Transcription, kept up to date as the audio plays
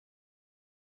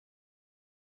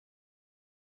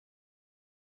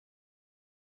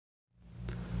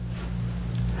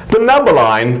number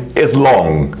line is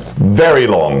long, very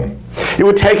long. It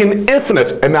would take an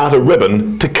infinite amount of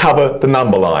ribbon to cover the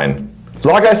number line.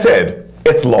 Like I said,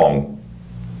 it's long.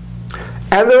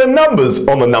 And there are numbers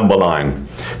on the number line.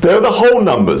 There are the whole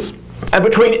numbers. And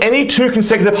between any two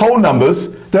consecutive whole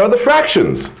numbers, there are the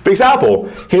fractions. For example,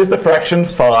 here's the fraction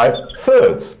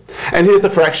 5/3. And here's the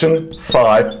fraction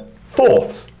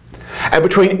 5/4. And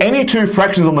between any two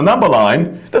fractions on the number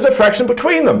line, there's a fraction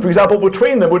between them. For example,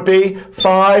 between them would be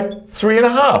 5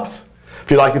 3.5.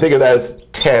 If you like, you think of that as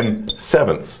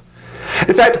 10/7.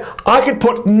 In fact, I could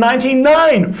put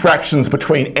 99 fractions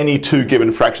between any two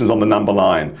given fractions on the number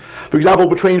line. For example,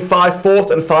 between 5/4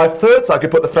 and 5/3, I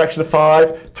could put the fraction of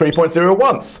 5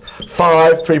 3.01,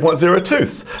 5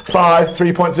 3.02, 5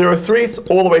 3.03,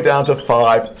 all the way down to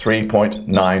 5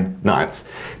 3.99.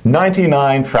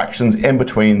 99 fractions in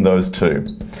between those two.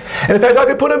 And in fact, I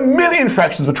could put 1,000,000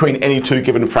 fractions between any two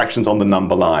given fractions on the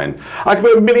number line. I could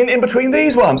put 1,000,000 in between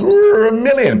these ones,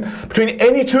 1,000,000. Between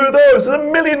any two of those, there's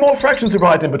 1,000,000 more fractions to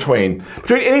write in between.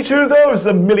 Between any two of those,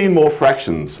 there's 1,000,000 more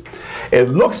fractions. It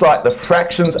looks like the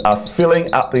fractions are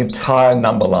filling up the entire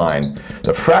number line.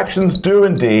 The fractions do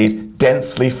indeed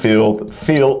densely fill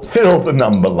the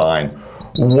number line.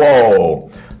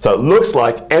 Whoa! So it looks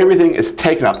like everything is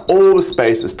taken up, all the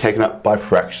space is taken up by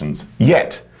fractions.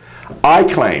 Yet, I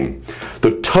claim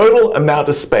the total amount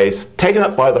of space taken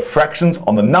up by the fractions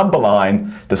on the number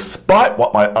line, despite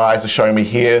what my eyes are showing me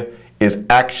here, is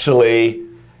actually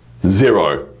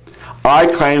 0. I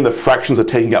claim the fractions are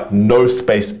taking up no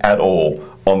space at all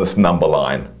on this number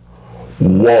line.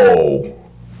 Whoa!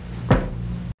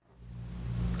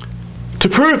 To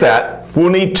prove that,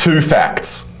 we'll need two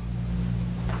facts.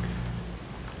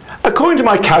 According to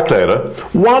my calculator,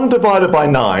 1 divided by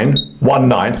 9,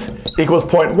 1/9, equals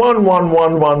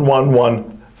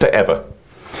 0.111111 forever.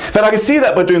 In fact, I can see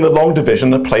that by doing the long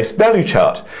division and place value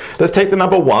chart. Let's take the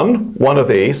number 1, one of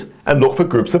these, and look for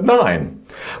groups of 9.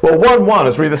 Well, 1, 1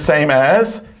 is really the same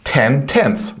as 10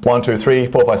 tenths. 1, 2, 3,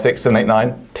 4, 5, 6, 7, 8,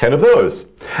 9, 10 of those.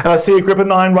 And I see a group of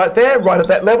 9 right there, right at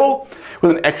that level,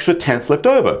 with an extra tenth left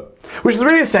over, which is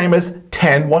really the same as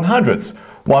 10 100ths.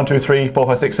 1, 2, 3, 4,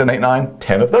 5, 6, 7, 8, 9,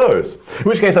 10 of those. In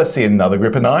which case I see another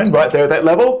group of 9 right there at that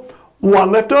level,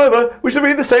 1 left over, which is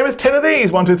really the same as 10 of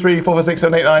these. 1, 2, 3, 4, 5, 6,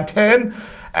 7, 8, 9, 10.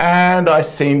 And I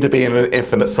seem to be in an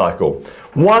infinite cycle.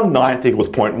 1/9 equals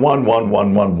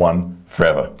 0.11111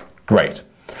 forever. Great.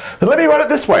 Then let me write it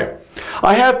this way.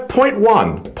 I have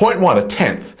 0.1, a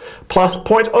tenth, plus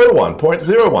 0.01,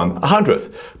 0.01, a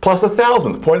hundredth, plus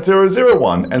 1,000th,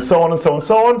 0.001, and so on and so on and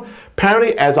so on,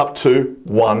 apparently adds up to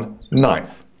 1/9.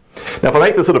 Now, if I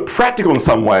make this sort of practical in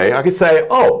some way, I could say,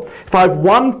 oh, if I have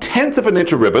 1/10 of an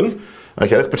inch of ribbon,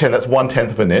 okay, let's pretend that's 1/10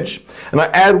 of an inch, and I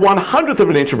add 1/100th of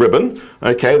an inch of ribbon,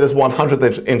 okay, there's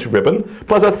 1/100th inch of ribbon,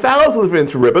 plus 1,000th of an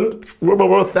inch of ribbon,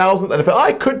 1,000th, and if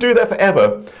I could do that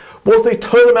forever, what's the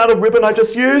total amount of ribbon I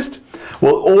just used?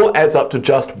 Well, it all adds up to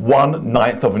just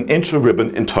 1/9 of an inch of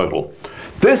ribbon in total.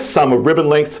 This sum of ribbon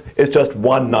lengths is just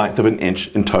 1/9 of an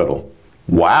inch in total.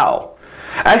 Wow.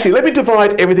 Actually, let me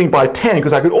divide everything by 10,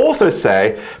 because I could also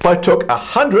say if I took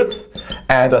 100th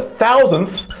and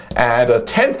 1,000th and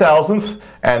 10,000th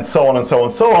and so on and so on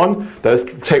and so on, that is,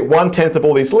 take 1/10 of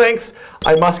all these lengths,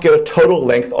 I must get a total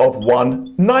length of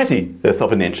 1/90th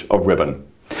of an inch of ribbon.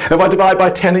 If I divide by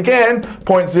 10 again,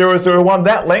 0.001,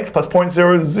 that length, plus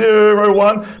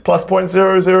 0.001, plus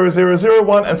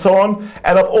 0.00001, and so on,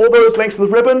 add up all those lengths of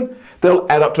the ribbon, they'll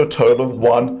add up to a total of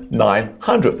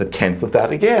 1/900th, a tenth of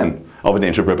that again, of an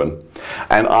inch of ribbon.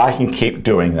 And I can keep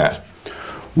doing that.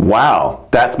 Wow,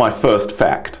 that's my first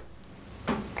fact.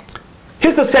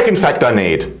 Here's the second fact I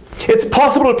need. It's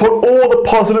possible to put all the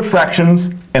positive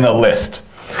fractions in a list.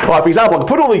 Well, for example, I can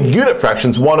put all the unit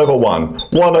fractions 1/1,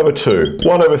 1/2,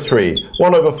 1/3,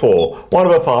 1/4,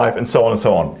 1/5, and so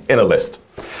on in a list.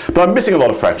 But I'm missing a lot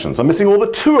of fractions. I'm missing all the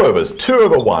 2/overs,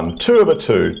 2/1,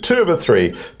 2/2,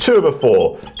 2/3,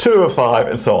 2/4, 2/5,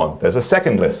 and so on. There's a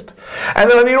second list. And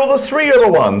then I need all the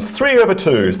 3/1s,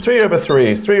 3/2s,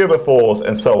 3/3s, 3/4s,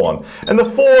 and so on. And the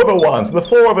 4/1s, and the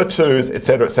 4/2s,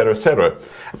 etc., etc., etc.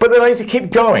 But then I need to keep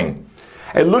going.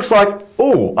 It looks like,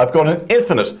 oh, I've got an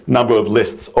infinite number of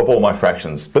lists of all my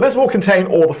fractions. But this will contain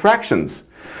all the fractions.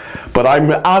 But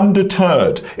I'm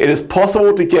undeterred. It is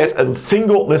possible to get a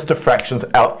single list of fractions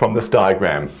out from this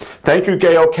diagram. Thank you,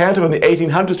 Gail Cantor in the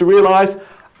 1800s to realize,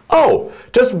 oh,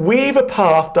 just weave a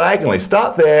path diagonally.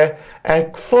 Start there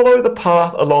and follow the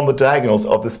path along the diagonals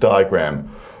of this diagram.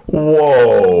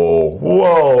 Whoa,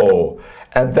 whoa.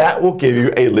 And that will give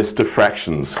you a list of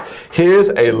fractions. Here's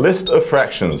a list of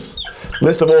fractions.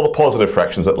 List of all the positive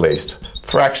fractions at least.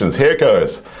 Fractions, here it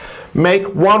goes. make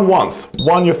 1/1,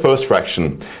 1 your first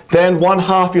fraction, then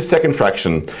 1/2 your second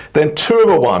fraction, then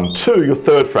 2/1, 2 your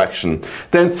third fraction,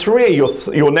 then 3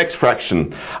 your next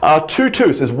fraction.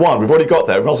 2/2 is 1, we've already got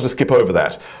that, we might as well just skip over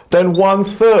that. Then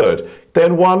 1/3,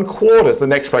 then 1/4 is the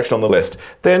next fraction on the list,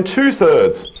 then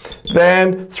 2/3,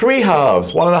 then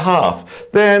 3/2, 1.5,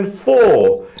 then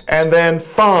 4, and then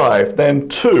 5, then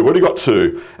 2, we've already got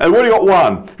 2, and we've already got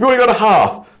 1, we've already got a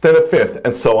half, then a fifth,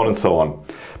 and so on and so on.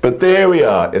 But there we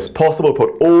are. It's possible to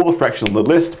put all the fractions on the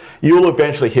list. You'll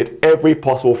eventually hit every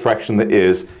possible fraction there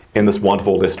is in this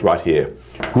wonderful list right here.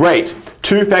 Great.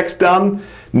 2 facts done.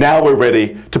 Now we're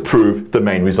ready to prove the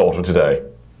main result of today.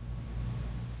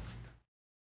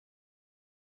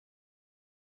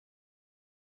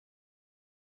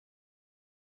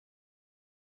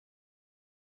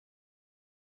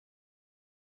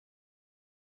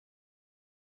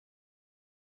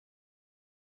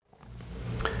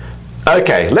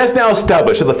 Okay, let's now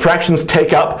establish that the fractions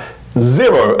take up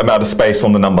 0 amount of space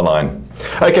on the number line.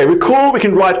 Okay, recall we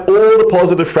can write all the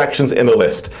positive fractions in a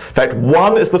list. In fact,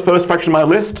 1 is the first fraction on my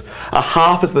list,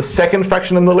 1/2 is the second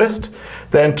fraction in the list,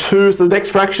 then 2 is the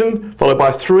next fraction, followed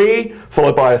by 3,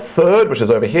 followed by 1/3, which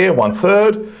is over here,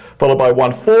 1/3, followed by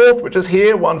 1/4, which is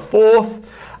here, 1/4,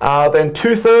 then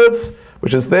 2/3,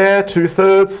 which is there,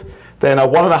 2/3, then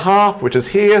 1.5, which is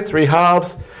here,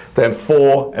 3/2, then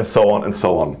 4, and so on and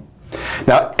so on.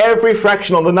 Now, every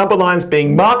fraction on the number line is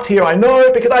being marked here, I know,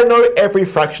 because I know every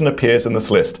fraction appears in this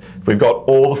list. We've got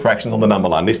all the fractions on the number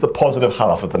line, at least the positive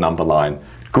half of the number line.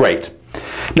 Great.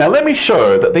 Now, let me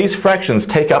show that these fractions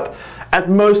take up at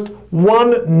most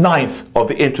 1/9 of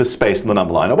the inch of space in the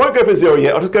number line. I won't go for 0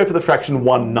 yet, I'll just go for the fraction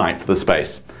 1/9 of the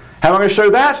space. How am I going to show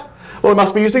that? Well, I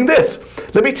must be using this.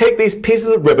 Let me take these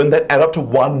pieces of ribbon that add up to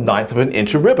 1/9 of an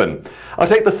inch of ribbon. I'll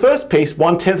take the first piece,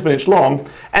 1/10 of an inch long,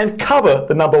 and cover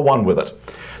the number 1 with it.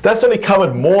 That's only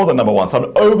covered more than number 1, so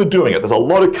I'm overdoing it. There's a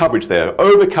lot of coverage there,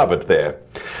 over-covered there.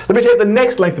 Let me take the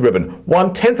next length of ribbon,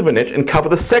 1/10 of an inch, and cover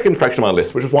the second fraction on my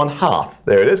list, which is 1/2.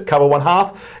 There it is, cover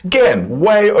 1/2. Again,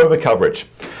 way over coverage.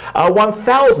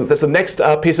 1/1000th, that's the next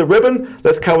piece of ribbon.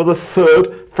 Let's cover the third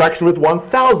fraction with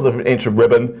 1/1000th of an inch of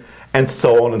ribbon, and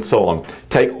so on and so on.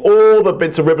 Take all the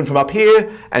bits of ribbon from up here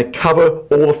and cover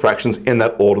all the fractions in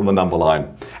that order on the number line.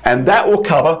 And that will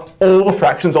cover all the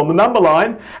fractions on the number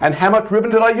line. And how much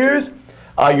ribbon did I use?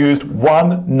 I used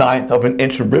 1/9 of an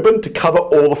inch of ribbon to cover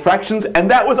all the fractions, and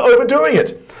that was overdoing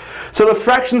it. So the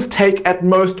fractions take at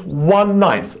most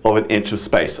 1/9 of an inch of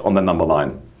space on the number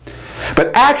line.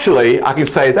 But actually, I can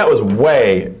say that was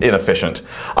way inefficient.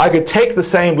 I could take the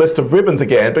same list of ribbons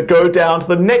again, but go down to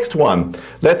the next one.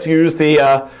 Let's use the,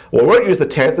 well, we won't use the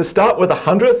 10th. Let's start with the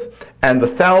 100th, and the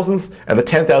 1000th, and the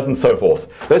 10,000, and so forth.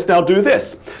 Let's now do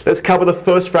this. Let's cover the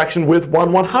first fraction with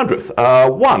 1/100th,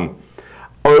 1.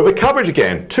 Over coverage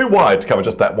again, too wide to cover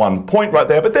just that one point right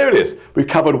there, but there it is. We've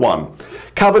covered 1.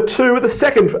 Cover 2 with the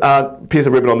second piece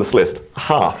of ribbon on this list,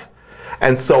 1/2,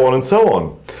 and so on and so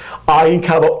on. I can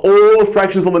cover all the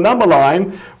fractions on the number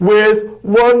line with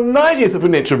 1/90th of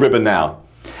an inch of ribbon now.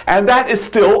 And that is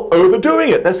still overdoing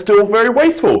it. That's still very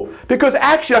wasteful. Because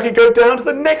actually I could go down to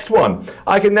the next one.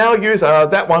 I can now use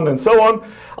that one and so on.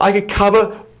 I could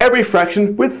cover every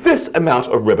fraction with this amount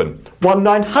of ribbon,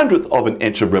 1/900th of an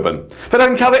inch of ribbon. But I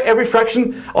can cover every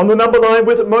fraction on the number line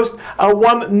with at most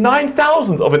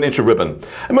 1/9000th of an inch of ribbon,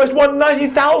 at most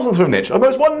 1/90,000th of an inch, at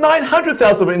most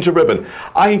 1/900,000th of an inch of ribbon.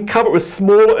 I can cover it with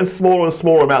smaller and smaller and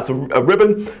smaller amounts of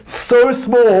ribbon, so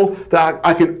small that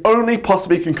I can only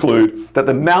possibly conclude that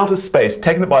the amount of space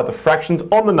taken up by the fractions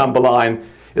on the number line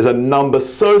is a number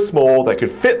so small that could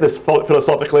fit this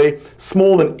philosophically,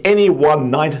 smaller than any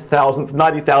 1/90,000th,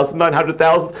 90,000th,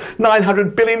 900,000th,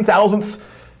 900 billion thousandths.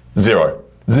 0.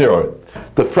 0.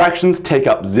 The fractions take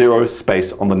up 0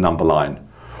 space on the number line.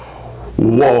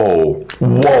 Whoa,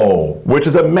 whoa, which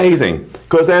is amazing,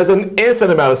 because there's an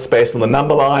infinite amount of space on the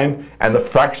number line, and the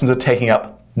fractions are taking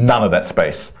up none of that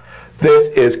space. This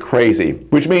is crazy,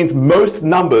 which means most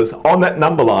numbers on that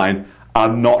number line are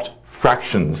not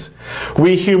fractions.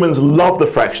 We humans love the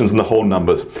fractions and the whole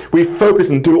numbers. We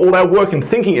focus and do all our work in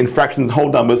thinking in fractions and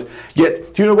whole numbers,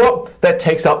 yet, do you know what? That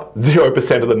takes up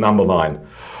 0% of the number line.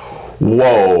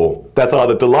 Whoa, that's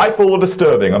either delightful or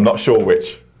disturbing, I'm not sure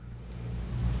which.